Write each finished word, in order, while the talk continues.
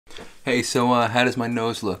Hey, so how does my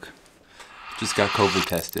nose look? Just got COVID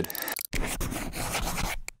tested. More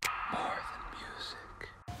than music.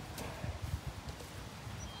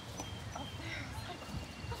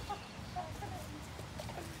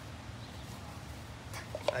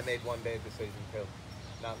 I made one bad decision too,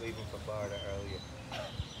 not leaving for Florida earlier.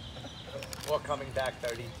 Or coming back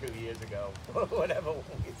 32 years ago, whatever.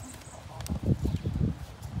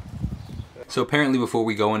 So apparently before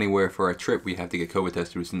we go anywhere for our trip, we have to get COVID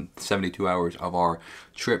tested within 72 hours of our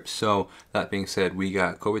trip. So that being said, we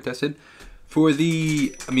got COVID tested for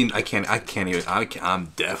the, I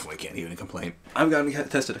definitely can't even complain. I've gotten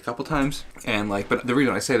tested a couple times, and but the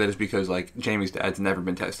reason I say that is because Jamie's dad's never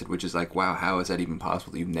been tested, which is wow, how is that even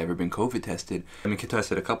possible? You've never been COVID tested. I mean,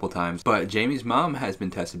 tested a couple times, but Jamie's mom has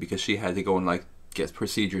been tested because she had to go and get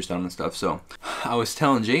procedures done and stuff. So I was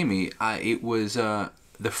telling Jamie, it was,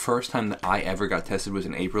 the first time that I ever got tested was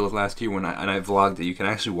in April of last year when I vlogged it. You can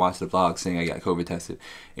actually watch the vlog saying I got COVID tested.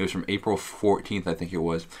 It was from April 14th, I think it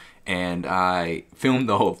was. And I filmed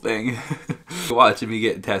the whole thing watching me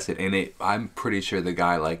get tested. And I'm pretty sure the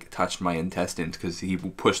guy touched my intestines because he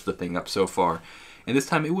pushed the thing up so far. And this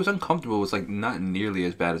time it was uncomfortable. It was not nearly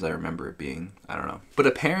as bad as I remember it being. I don't know. But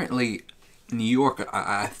apparently New York,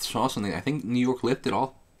 I saw something. I think New York lifted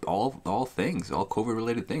all things, all COVID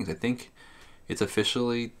related things. I think it's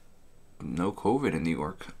officially no COVID in New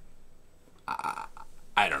York.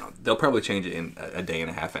 I don't know. They'll probably change it in a day and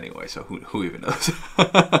a half anyway, so who even knows?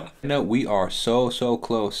 No, we are so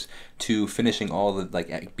close to finishing all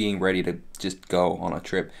the being ready to just go on a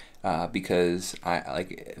trip because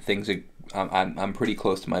things are. I'm pretty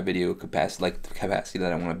close to my video capacity, the capacity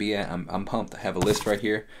that I want to be at. I'm pumped. I have a list right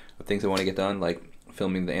here of things I want to get done, like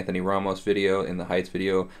filming the Anthony Ramos video, in the Heights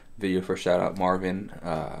video for Shout Out Marvin,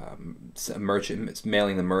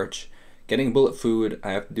 mailing the merch, getting bullet food.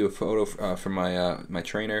 I have to do a photo for my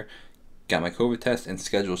trainer, got my COVID test, and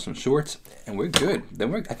schedule some shorts, and we're good.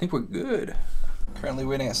 I think we're good. Currently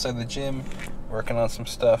waiting outside the gym, working on some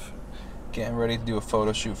stuff, getting ready to do a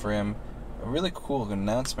photo shoot for him. A really cool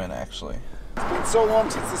announcement, actually. It's been so long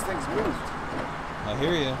since this thing's moved. I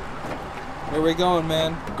hear you. Where are we going,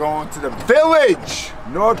 man? We're going to the village,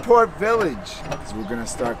 Northport Village. So we're gonna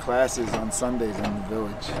start classes on Sundays in the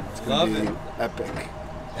village. It's gonna be epic.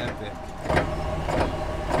 Epic.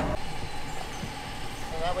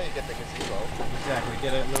 Well, that way you get the gazebo. Exactly,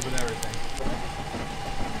 get a little bit of everything.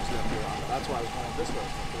 That's why I was going this way.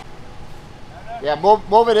 Yeah,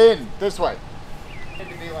 move it in this way. It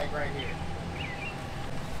could be right here.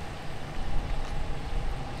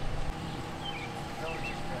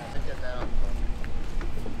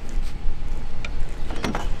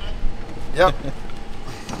 Yep.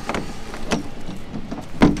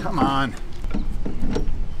 Come on.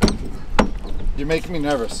 You're making me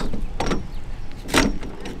nervous.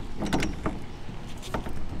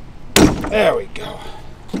 There we go.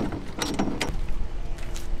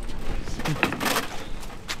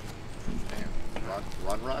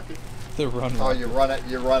 Run rocket? The run rocket. Oh, you run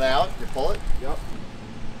out, you pull it? Yep.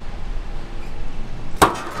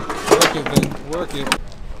 Work it, Ben. Work it.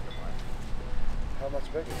 How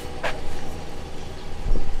much bigger?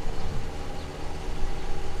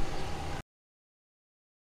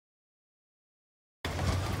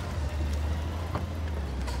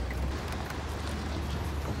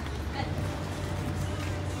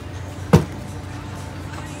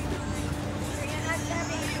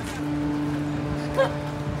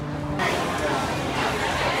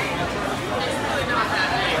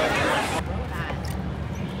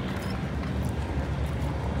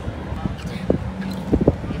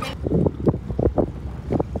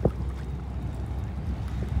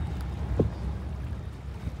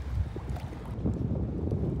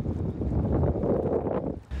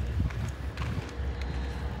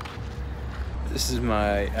 This is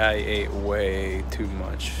my I ate way too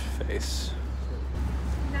much face.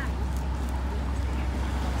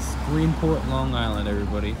 Greenport, Long Island,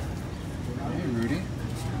 everybody. Hey, Rudy.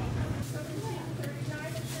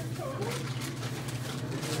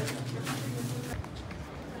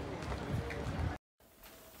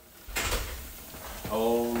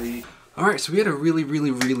 Holy. Alright, so we had a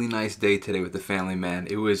really nice day today with the family, man.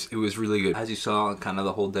 It was really good. As you saw, kind of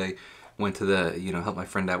the whole day, went to the, help my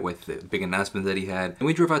friend out with the big announcement that he had. And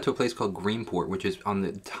we drove out to a place called Greenport, which is on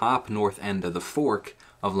the top north end of the fork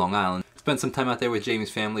of Long Island. Spent some time out there with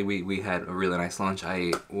Jamie's family. We had a really nice lunch. I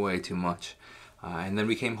ate way too much. And then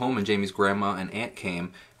we came home and Jamie's grandma and aunt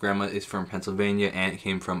came. Grandma is from Pennsylvania, aunt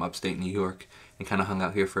came from upstate New York, and kind of hung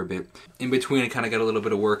out here for a bit. In between, I kind of got a little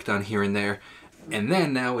bit of work done here and there. And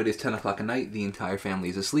then now it is 10 o'clock at night. The entire family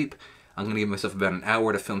is asleep. I'm gonna give myself about an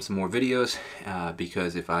hour to film some more videos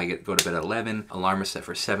because if I go to bed at 11, alarm is set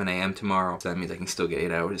for 7 a.m. tomorrow. So that means I can still get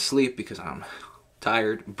 8 hours of sleep because I'm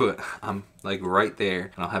tired, but I'm like right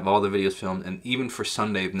there, and I'll have all the videos filmed. And even for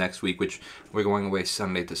Sunday of next week, which we're going away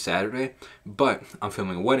Sunday to Saturday, but I'm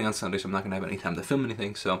filming a wedding on Sunday, so I'm not gonna have any time to film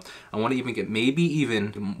anything. So I want to even get maybe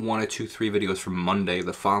even 1 or 2, 3 videos for Monday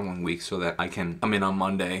the following week, so that I can come in on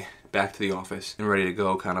Monday back to the office and ready to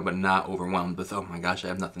go, kind of, but not overwhelmed with, oh my gosh, I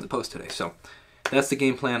have nothing to post today. So that's the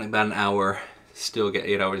game plan. About an hour, still get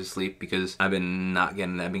 8 hours of sleep because I've been not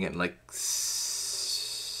getting that. I've been getting like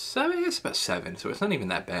 7, I guess about 7, so it's not even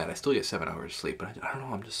that bad. I still get 7 hours of sleep, but I don't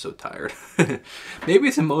know, I'm just so tired. Maybe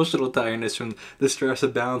it's emotional tiredness from the stress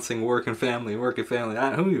of balancing work and family,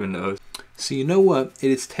 who even knows. So you know what, it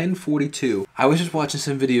is 10:42. I was just watching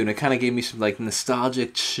some video and it kind of gave me some like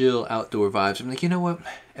nostalgic, chill, outdoor vibes. I'm like, you know what,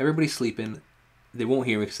 everybody's sleeping, they won't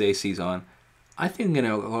hear me because the AC's on. I think I'm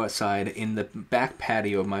gonna go outside in the back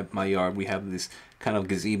patio of my yard. We have this kind of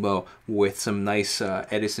gazebo with some nice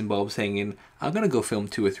Edison bulbs hanging. I'm gonna go film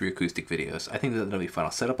 2 or 3 acoustic videos. I think that'll be fun.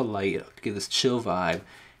 I'll set up a light, give this chill vibe.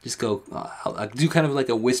 Just go, I'll do kind of like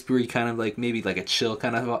a whispery kind of like, maybe like a chill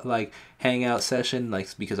kind of like hangout session,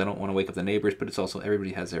 like, because I don't want to wake up the neighbors, but it's also,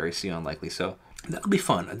 everybody has their AC on likely, so that'll be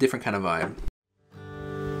fun, a different kind of vibe.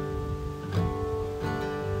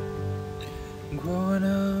 Growing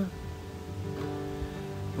up,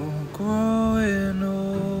 growing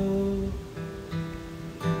old,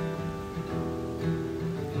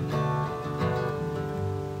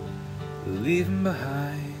 leaving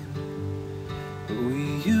behind what we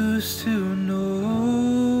used to know.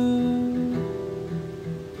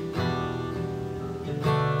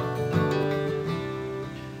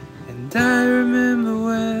 And I remember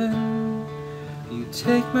when you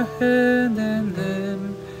take my hand and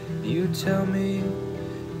then you tell me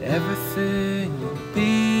everything will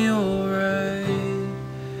be alright.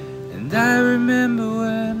 And I remember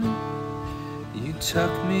when you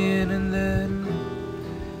tuck me in and then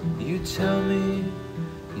you tell me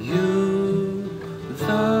you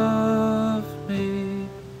love me.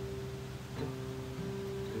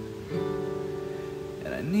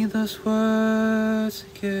 And I need those words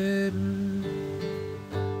again.